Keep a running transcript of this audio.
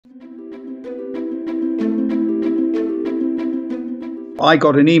I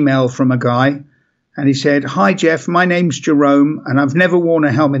got an email from a guy and he said, "Hi, Jeff, my name's Jerome and I've never worn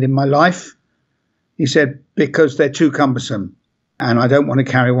a helmet in my life." He said, "because they're too cumbersome and I don't want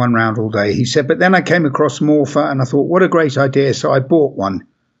to carry one around all day." He said, "But then I came across Morpher and I thought, what a great idea. So I bought one."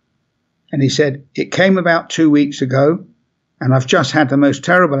 And he said, "It came about 2 weeks ago and I've just had the most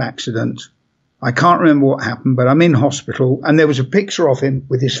terrible accident. I can't remember what happened, but I'm in hospital." And there was a picture of him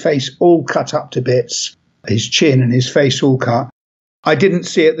with his face all cut up to bits, his chin and his face all cut. I didn't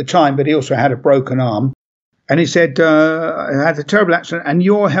see it at the time, but he also had a broken arm. And he said, "I had a terrible accident and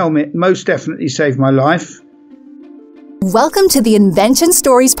your helmet most definitely saved my life." Welcome to the Invention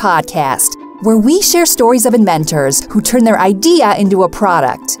Stories podcast, where we share stories of inventors who turn their idea into a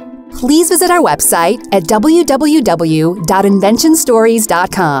product. Please visit our website at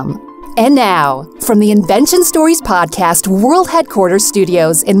www.inventionstories.com. And now, from the Invention Stories podcast World Headquarters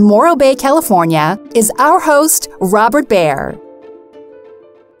Studios in Morro Bay, California, is our host, Robert Baer.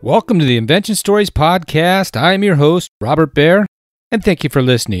 Welcome to the Invention Stories podcast. I am your host, Robert Baer, and thank you for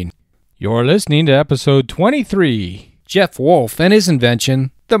listening. You're listening to episode 23, Jeff Woolf and his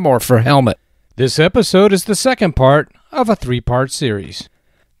invention, the Morpher Helmet. This episode is the second part of a three-part series.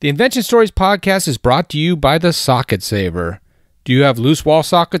 The Invention Stories podcast is brought to you by the Socket Saver. Do you have loose wall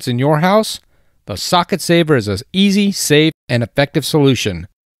sockets in your house? The Socket Saver is an easy, safe, and effective solution.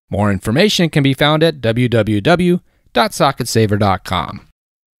 More information can be found at www.socketsaver.com.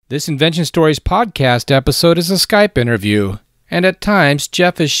 This Invention Stories podcast episode is a Skype interview, and at times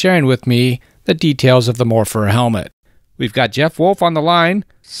Jeff is sharing with me the details of the Morpher Helmet. We've got Jeff Woolf on the line,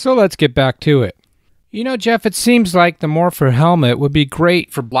 so let's get back to it. You know, Jeff, it seems like the Morpher Helmet would be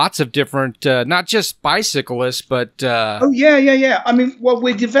great for lots of different, not just bicyclists, but... Oh, yeah. I mean, well,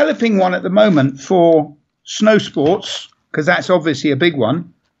 we're developing one at the moment for snow sports, because that's obviously a big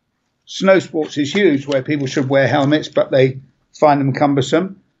one. Snow sports is huge, where people should wear helmets, but they find them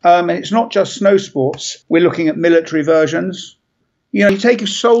cumbersome. And it's not just snow sports. We're looking at military versions. You know, you take a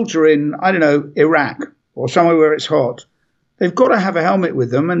soldier in, I don't know, Iraq or somewhere where it's hot. They've got to have a helmet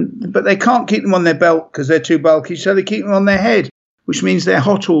with them, but they can't keep them on their belt because they're too bulky, so they keep them on their head, which means they're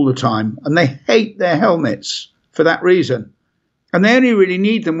hot all the time, and they hate their helmets for that reason. And they only really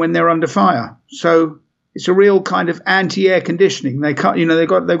need them when they're under fire. So it's a real kind of anti-air conditioning. They can't, you know, they've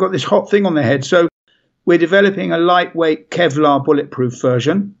got this hot thing on their head. So we're developing a lightweight Kevlar bulletproof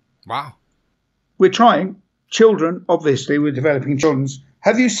version. Wow. We're trying. Children, obviously, we're developing children's.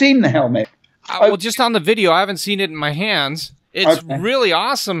 Have you seen the helmet? Well, just on the video. I haven't seen it in my hands. It's really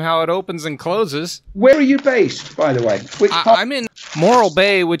awesome how it opens and closes. Where are you based, by the way? I'm in Morro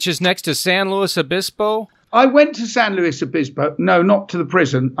Bay, which is next to San Luis Obispo. I went to San Luis Obispo. No, not to the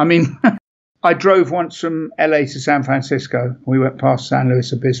prison. I mean, I drove once from LA to San Francisco. We went past San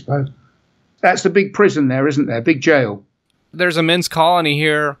Luis Obispo. That's the big prison there, isn't there? Big jail. There's a men's colony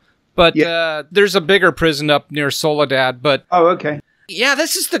here, but there's a bigger prison up near Soledad. But okay. Yeah,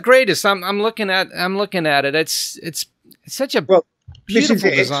 this is the greatest. I'm looking at it. It's such a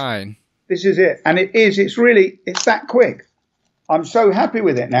beautiful design. This is it, and it's that quick. I'm so happy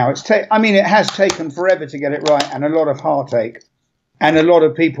with it now. It has taken forever to get it right, and a lot of heartache, and a lot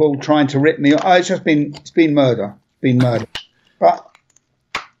of people trying to rip me. It's been murder. But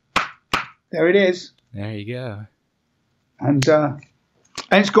there it is. There you go. And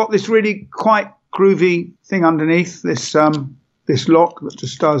it's got this really quite groovy thing underneath this lock that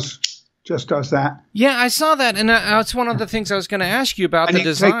just does that. Yeah, I saw that, and that's one of the things I was going to ask you about. The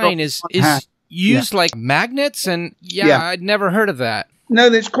design is used like magnets, and I'd never heard of that. No,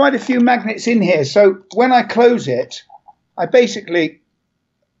 there's quite a few magnets in here. So when I close it, I just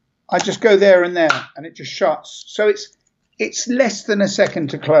go there and there, and it just shuts. So it's less than a second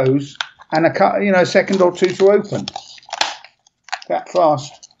to close, and a second or two to open. That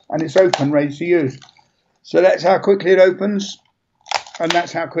fast, and it's open, ready to use. So that's how quickly it opens. And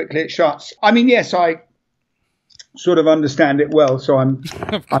that's how quickly it shuts. I mean, yes, I sort of understand it well, so I'm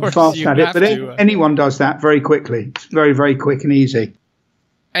fast at it. But anyone does that very quickly. It's very, very quick and easy.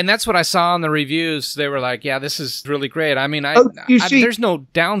 And that's what I saw in the reviews. They were like, yeah, this is really great. I mean, there's no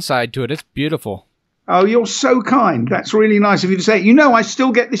downside to it. It's beautiful. Oh, you're so kind. That's really nice of you to say. You know, I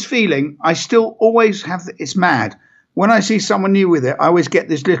still get this feeling. I still always have it's mad. When I see someone new with it, I always get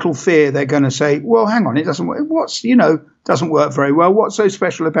this little fear they're going to say, well, hang on, it doesn't work. Doesn't work very well. What's so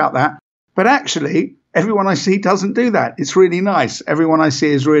special about that? But actually, everyone I see doesn't do that. It's really nice. Everyone I see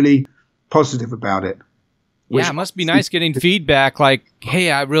is really positive about it. Yeah, it must be nice getting feedback like,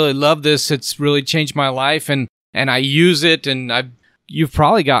 hey, I really love this. It's really changed my life, and I use it, and you've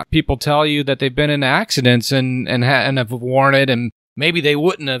probably got people tell you that they've been in accidents and have worn it, and maybe they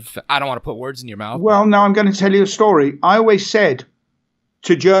wouldn't have. I don't want to put words in your mouth. Well, no, I'm going to tell you a story. I always said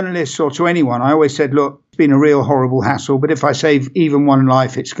to journalists or to anyone, I always said, look, it's been a real horrible hassle, but if I save even one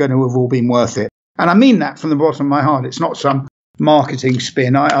life, it's going to have all been worth it. And I mean that from the bottom of my heart. It's not some marketing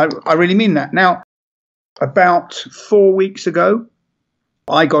spin. I really mean that. Now, about 4 weeks ago,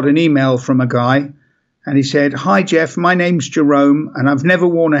 I got an email from a guy, and he said, "Hi, Jeff, my name's Jerome, and I've never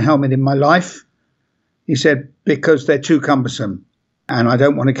worn a helmet in my life." He said, "because they're too cumbersome, and I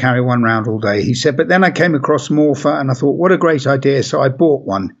don't want to carry one around all day." He said, "But then I came across Morpher, and I thought, what a great idea, so I bought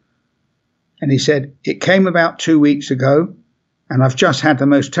one." And he said, "It came about 2 weeks ago, and I've just had the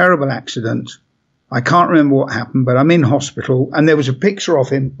most terrible accident. I can't remember what happened, but I'm in hospital." And there was a picture of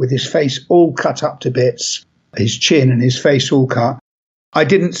him with his face all cut up to bits, his chin and his face all cut. I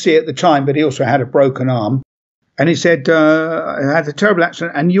didn't see at the time, but he also had a broken arm. And he said, "I had a terrible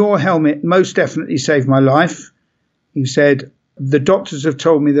accident, and your helmet most definitely saved my life." He said, "The doctors have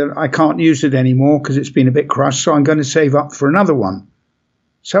told me that I can't use it anymore because it's been a bit crushed, so I'm going to save up for another one."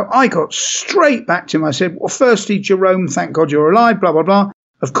 So I got straight back to him. I said, "Well, firstly, Jerome, thank God you're alive, blah, blah, blah.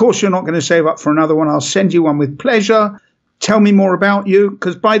 Of course you're not going to save up for another one. I'll send you one with pleasure. Tell me more about you."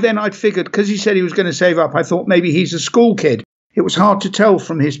 Because by then I'd figured, because he said he was going to save up, I thought maybe he's a school kid. It was hard to tell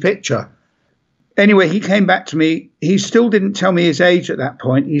from his picture. Anyway, he came back to me. He still didn't tell me his age at that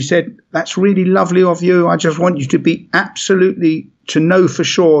point. He said, "That's really lovely of you. I just want you to be absolutely, to know for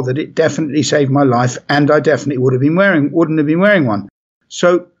sure that it definitely saved my life, and I definitely wouldn't have been wearing one."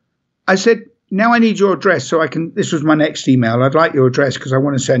 So I said, "Now I need your address so I can," this was my next email, "I'd like your address because I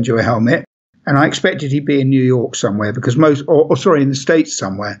want to send you a helmet." And I expected he'd be in New York somewhere because in the States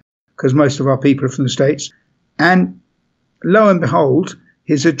somewhere, because most of our people are from the States. And lo and behold,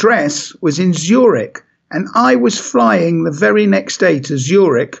 his address was in Zurich. And I was flying the very next day to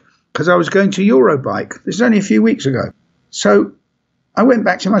Zurich because I was going to Eurobike. This is only a few weeks ago. So I went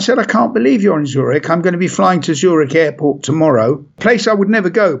back to him. I said, "I can't believe you're in Zurich. I'm going to be flying to Zurich Airport tomorrow." Place I would never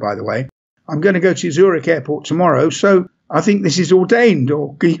go, by the way. "I'm going to go to Zurich Airport tomorrow. So I think this is ordained,"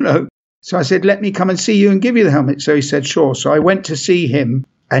 or, So I said, "Let me come and see you and give you the helmet." So he said, "Sure." So I went to see him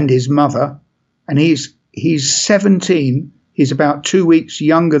and his mother. And he's 17. He's about 2 weeks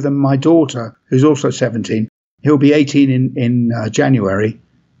younger than my daughter, who's also 17. He'll be 18 in January.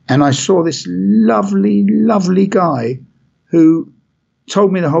 And I saw this lovely, lovely guy who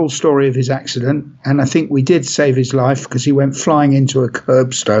told me the whole story of his accident. And I think we did save his life because he went flying into a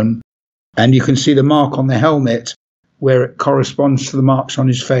curbstone. And you can see the mark on the helmet where it corresponds to the marks on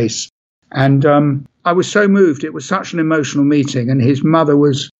his face. And I was so moved. It was such an emotional meeting. And his mother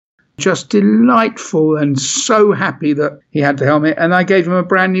was just delightful and so happy that he had the helmet. And I gave him a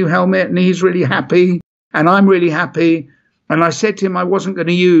brand new helmet and he's really happy and I'm really happy. And I said to him I wasn't going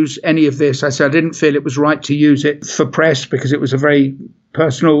to use any of this. I said I didn't feel it was right to use it for press because it was a very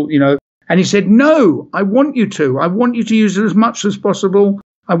personal, And he said, "No, I want you to. I want you to use it as much as possible.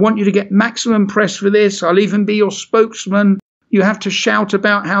 I want you to get maximum press for this. I'll even be your spokesman. You have to shout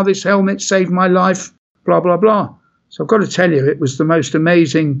about how this helmet saved my life, blah, blah, blah." So I've got to tell you, it was the most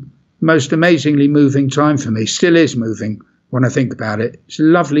amazingly moving time for me. Still is moving when I think about it. He's a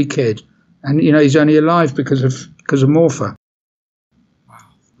lovely kid. And, he's only alive because of Morpher. Wow.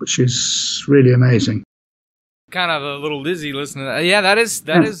 Which is really amazing. Kind of a little dizzy listening to that. Yeah,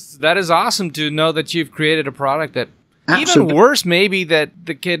 that is awesome to know that you've created a product that, absolutely. Even worse, maybe that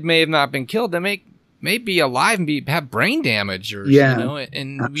the kid may have not been killed. They may be alive and have brain damage, or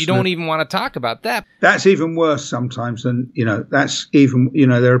and absolutely. We don't even want to talk about that. That's even worse sometimes than That's even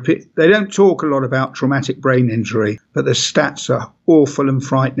they don't talk a lot about traumatic brain injury, but the stats are awful and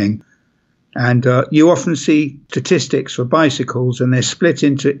frightening. And you often see statistics for bicycles, and they're split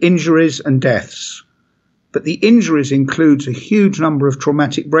into injuries and deaths. But the injuries includes a huge number of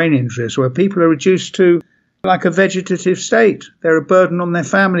traumatic brain injuries where people are reduced to like a vegetative state. They're a burden on their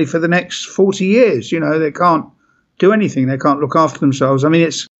family for the next 40 years. They can't do anything. They can't look after themselves. I mean,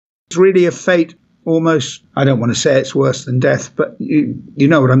 it's really a fate almost. I don't want to say it's worse than death, but you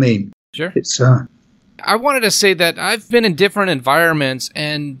know what I mean. Sure. It's. I wanted to say that I've been in different environments,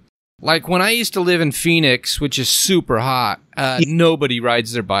 and like when I used to live in Phoenix, which is super hot, nobody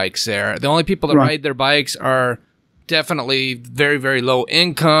rides their bikes there. The only people that ride their bikes are definitely very, very low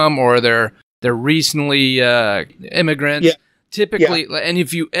income, or they're recently immigrants. Yeah. Typically, and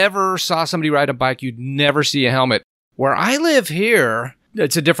if you ever saw somebody ride a bike, you'd never see a helmet. Where I live here,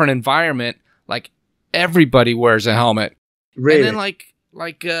 it's a different environment. Like, everybody wears a helmet. Really? And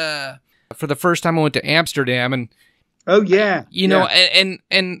then, for the first time I went to Amsterdam, and oh yeah,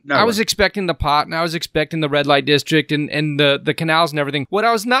 and I was expecting the pot, and I was expecting the red light district, and the canals and everything. What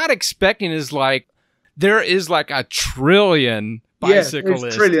I was not expecting is there is 1 trillion bicyclists. Yeah,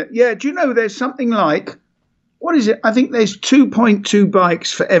 trillion. Yeah, do you know there's something like what is it? I think there's 2.2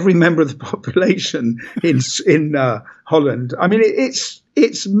 bikes for every member of the population in Holland. I mean,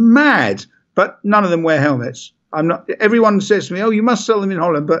 it's mad, but none of them wear helmets. Everyone says to me, "Oh, you must sell them in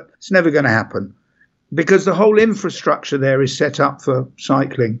Holland," but it's never going to happen because the whole infrastructure there is set up for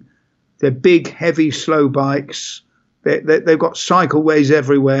cycling. They're big, heavy, slow bikes. They've got cycleways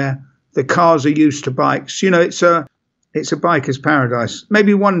everywhere. The cars are used to bikes. You know, it's a biker's paradise.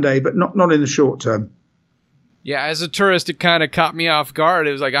 Maybe one day, but not in the short term. Yeah, as a tourist, it kind of caught me off guard.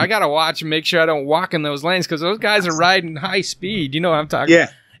 It was like, I got to watch and make sure I don't walk in those lanes because those guys are riding high speed. You know what I'm talking about?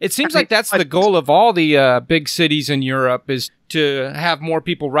 It seems like that's the goal of all the big cities in Europe is to have more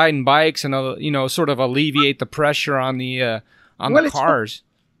people riding bikes and, sort of alleviate the pressure on the cars.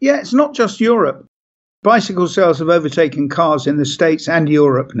 It's not just Europe. Bicycle sales have overtaken cars in the States and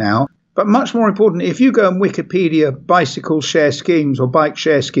Europe now. But much more importantly, if you go on Wikipedia bicycle share schemes or bike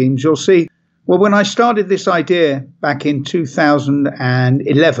share schemes, you'll see, well, when I started this idea back in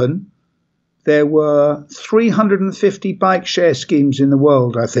 2011, there were 350 bike share schemes in the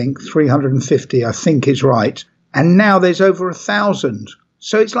world, I think. 350, I think is right. And now there's over 1,000.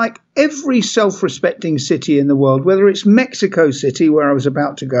 So it's like every self-respecting city in the world, whether it's Mexico City, where I was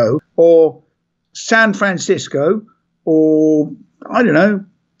about to go, or San Francisco, or, I don't know,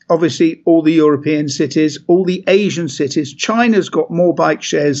 obviously all the European cities, all the Asian cities. China's got more bike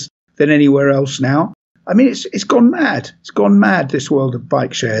shares than anywhere else now. I mean, it's gone mad. It's gone mad, this world of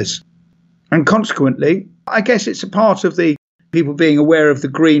bike shares. And consequently, I guess it's a part of the people being aware of the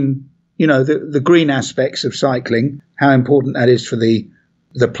green, the green aspects of cycling, how important that is for the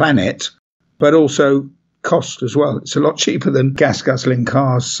planet, but also cost as well. It's a lot cheaper than gas guzzling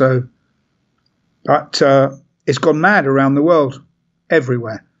cars. But it's gone mad around the world,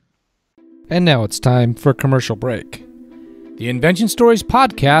 everywhere. And now it's time for a commercial break. The Invention Stories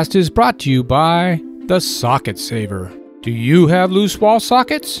podcast is brought to you by the Socket Saver. Do you have loose wall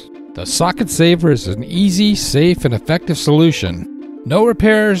sockets? The Socket Saver is an easy, safe, and effective solution. No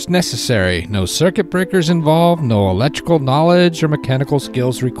repairs necessary, no circuit breakers involved, no electrical knowledge or mechanical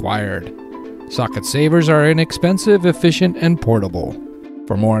skills required. Socket Savers are inexpensive, efficient, and portable.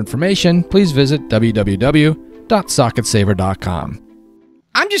 For more information, please visit www.socketsaver.com.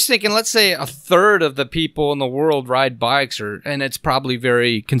 I'm just thinking, let's say a third of the people in the world ride bikes, and it's probably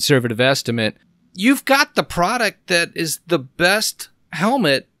very conservative estimate. You've got the product that is the best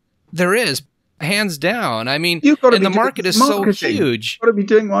helmet there is, hands down. I mean, and the market is so huge. You've got to be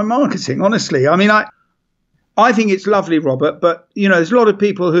doing my marketing, honestly. I mean, I think it's lovely, Robert, but, there's a lot of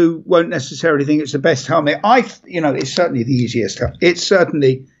people who won't necessarily think it's the best helmet. It's certainly the easiest. It's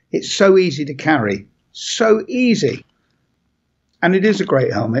so easy to carry. So easy. And it is a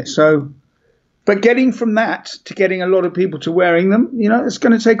great helmet. But getting from that to getting a lot of people to wearing them, it's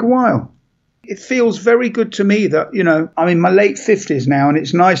going to take a while. It feels very good to me that, I'm in my late 50s now, and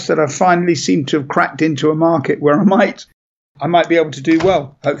it's nice that I finally seem to have cracked into a market where I might be able to do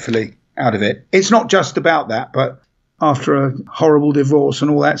well, hopefully, out of it. It's not just about that, but after a horrible divorce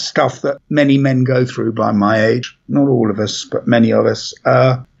and all that stuff that many men go through by my age, not all of us, but many of us,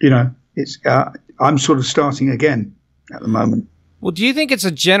 I'm sort of starting again at the moment. Well, do you think it's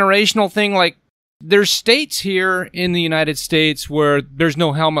a generational thing? Like, there's states here in the United States where there's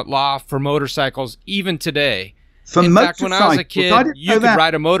no helmet law for motorcycles, even today. In fact, when I was a kid, you could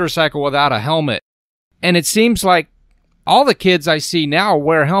ride a motorcycle without a helmet. And it seems like all the kids I see now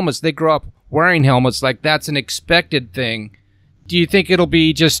wear helmets. They grow up wearing helmets like that's an expected thing. Do you think it'll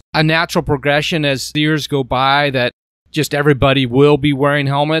be just a natural progression as the years go by that just everybody will be wearing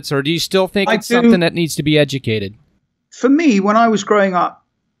helmets? Or do you still think it's something that needs to be educated? For me, when I was growing up,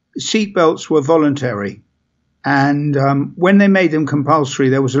 seatbelts were voluntary. And when they made them compulsory,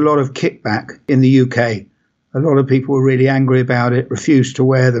 there was a lot of kickback in the UK. A lot of people were really angry about it, refused to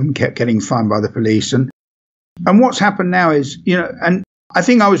wear them, kept getting fined by the police. And what's happened now is, and I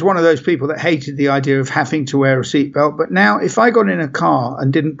think I was one of those people that hated the idea of having to wear a seatbelt. But now if I got in a car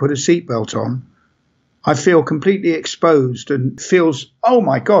and didn't put a seatbelt on, I feel completely exposed and feels, oh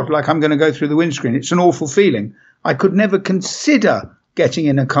my God, like I'm going to go through the windscreen. It's an awful feeling. I could never consider getting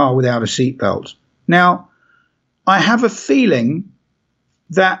in a car without a seatbelt. Now, I have a feeling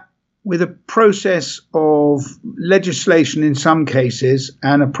that with a process of legislation in some cases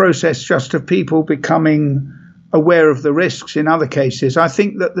and a process just of people becoming aware of the risks in other cases, I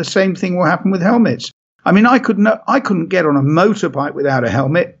think that the same thing will happen with helmets. I mean, I couldn't get on a motorbike without a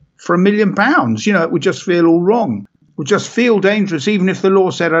helmet for £1 million. It would just feel all wrong. It would just feel dangerous, even if the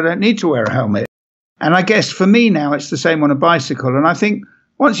law said I don't need to wear a helmet. And I guess for me now, it's the same on a bicycle. And I think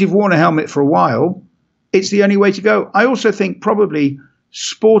once you've worn a helmet for a while, it's the only way to go. I also think probably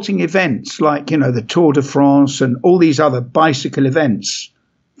sporting events like, the Tour de France and all these other bicycle events,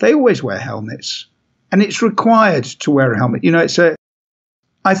 they always wear helmets. And it's required to wear a helmet.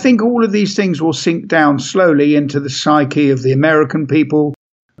 I think all of these things will sink down slowly into the psyche of the American people,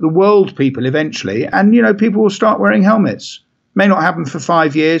 the world people eventually. And, people will start wearing helmets. May not happen for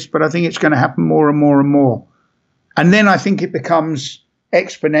 5 years, but I think it's going to happen more and more and more. And then I think it becomes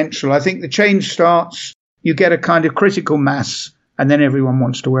exponential. I think the change starts, you get a kind of critical mass, and then everyone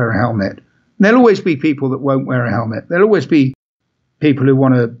wants to wear a helmet. There'll always be people that won't wear a helmet. There'll always be people who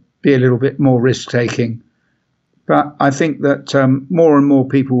want to be a little bit more risk-taking. But I think that more and more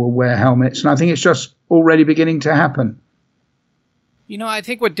people will wear helmets, and I think it's just already beginning to happen. I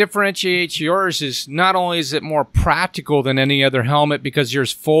think what differentiates yours is not only is it more practical than any other helmet because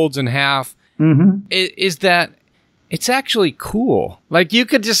yours folds in half, is that it's actually cool. Like you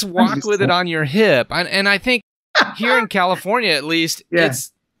could just walk with it on your hip. And I think here in California, at least,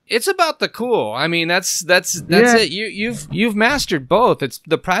 it's about the cool. I mean, that's it. You've mastered both. It's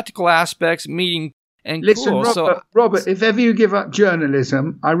the practical aspects meeting and listen, cool. Robert, if ever you give up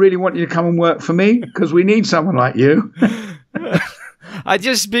journalism, I really want you to come and work for me because we need someone like you. I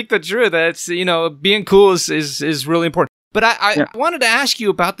just speak the truth. That's being cool is really important. But I wanted to ask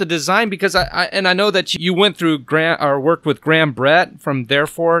you about the design because I know that you went through worked with Graham Brett from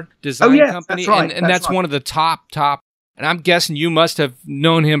Therefore Design Company, that's right, and that's one of the top. And I'm guessing you must have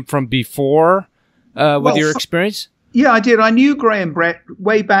known him from before with your experience. Yeah, I did. I knew Graham Brett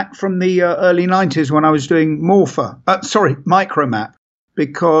way back from the early 90s when I was doing Micromap,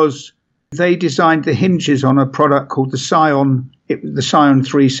 because they designed the hinges on a product called the Scion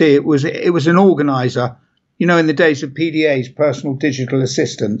 3C. It was an organizer, in the days of PDAs, personal digital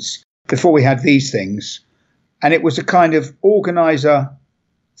assistants, before we had these things. And it was a kind of organizer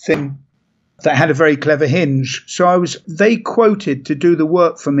thing that had a very clever hinge. So they quoted to do the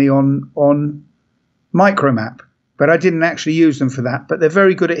work for me on Micromap. But I didn't actually use them for that. But they're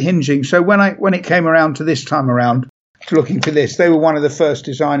very good at hinging. So when it came around to this time around, looking for this, they were one of the first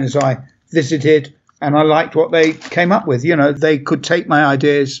designers I visited, and I liked what they came up with. They could take my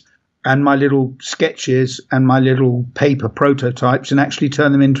ideas and my little sketches and my little paper prototypes and actually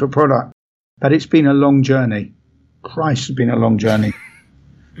turn them into a product. But it's been a long journey. Christ, it's been a long journey.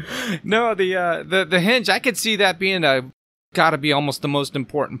 No, the hinge, I could see that being got to be almost the most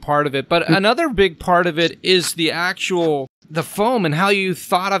important part of it. But another big part of it is the foam and how you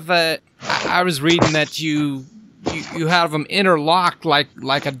thought of it. I was reading that you have them interlocked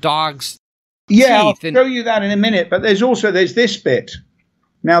like a dog's teeth. I'll show you that in a minute. But there's this bit.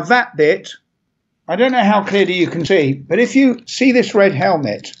 Now that bit, I don't know how clearly you can see, but if you see this red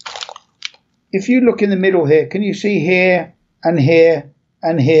helmet, if you look in the middle here, can you see here and here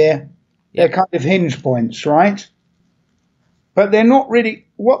and here? They're kind of hinge points, right? But they're not really,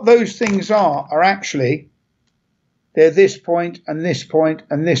 what those things are actually, they're this point and this point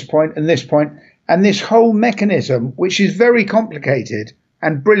and this point and this point. And this whole mechanism, which is very complicated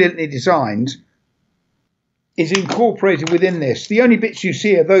and brilliantly designed, is incorporated within this. The only bits you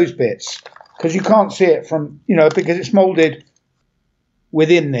see are those bits, because you can't see it from, because it's molded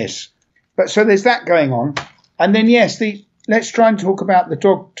within this. But so there's that going on. And then, yes, let's try and talk about the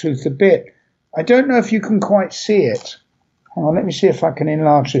dog tooth a bit. I don't know if you can quite see it. Hang on, let me see if I can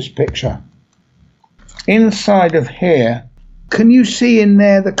enlarge this picture. Inside of here, can you see in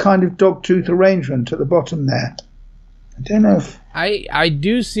there the kind of dog tooth arrangement at the bottom there? I don't know if... I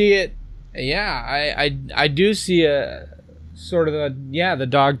do see it. Yeah, I do see a sort of the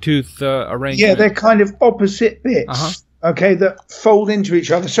dog tooth arrangement. Yeah, they're kind of opposite bits, okay, that fold into each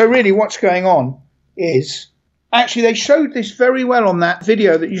other. So really what's going on is... Actually, they showed this very well on that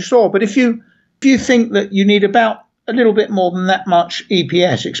video that you saw. But if you think that you need about a little bit more than that much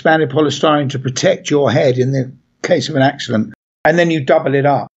EPS, expanded polystyrene, to protect your head in the case of an accident, and then you double it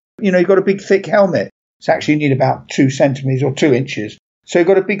up, you've got a big thick helmet. It's actually you need about 2 centimeters or 2 inches. So you've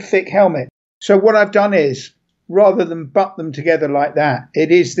got a big thick helmet. So what I've done is, rather than butt them together like that,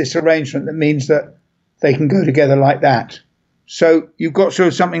 it is this arrangement that means that they can go together like that. So you've got sort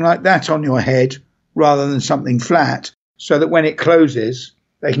of something like that on your head rather than something flat, so that when it closes,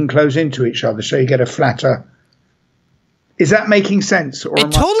 they can close into each other. So you get a flatter. Is that making sense? Or it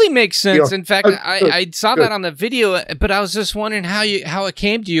totally makes sense. In fact, I saw that on the video, but I was just wondering how it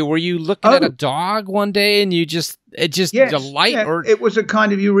came to you. Were you looking at a dog one day and yes, the light? Yeah, or it was a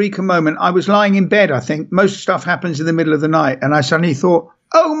kind of eureka moment. I was lying in bed, I think. Most stuff happens in the middle of the night. And I suddenly thought,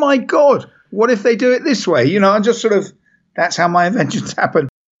 oh my God, what if they do it this way? I just sort of, that's how my inventions happen.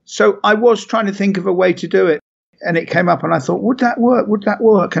 So I was trying to think of a way to do it. And it came up and I thought, would that work? Would that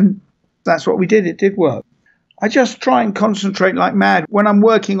work? And that's what we did. It did work. I just try and concentrate like mad. When I'm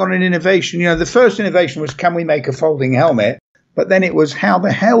working on an innovation, the first innovation was, can we make a folding helmet? But then it was, how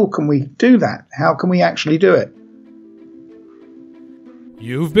the hell can we do that? How can we actually do it?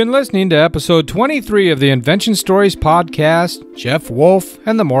 You've been listening to episode 23 of the Invention Stories podcast, Jeff Woolf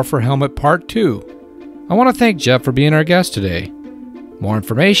and the Morpher Helmet Part 2. I want to thank Jeff for being our guest today. More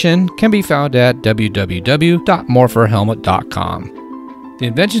information can be found at www.morpherhelmet.com. The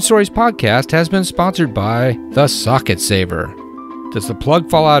Invention Stories podcast has been sponsored by the Socket Saver. Does the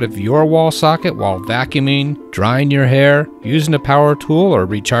plug fall out of your wall socket while vacuuming, drying your hair, using a power tool, or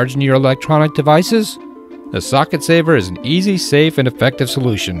recharging your electronic devices? The Socket Saver is an easy, safe, and effective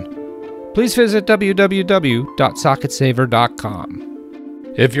solution. Please visit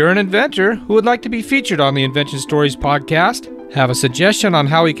www.socketsaver.com. If you're an inventor who would like to be featured on the Invention Stories podcast, have a suggestion on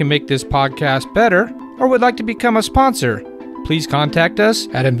how we can make this podcast better, or would like to become a sponsor, please contact us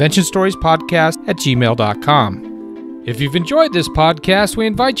at inventionstoriespodcast@gmail.com. If you've enjoyed this podcast, we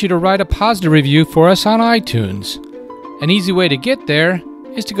invite you to write a positive review for us on iTunes. An easy way to get there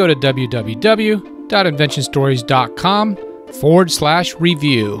is to go to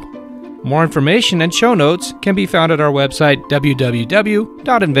www.inventionstories.com/review. More information and show notes can be found at our website,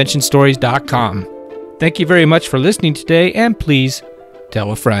 www.inventionstories.com. Thank you very much for listening today, and please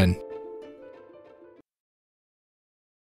tell a friend.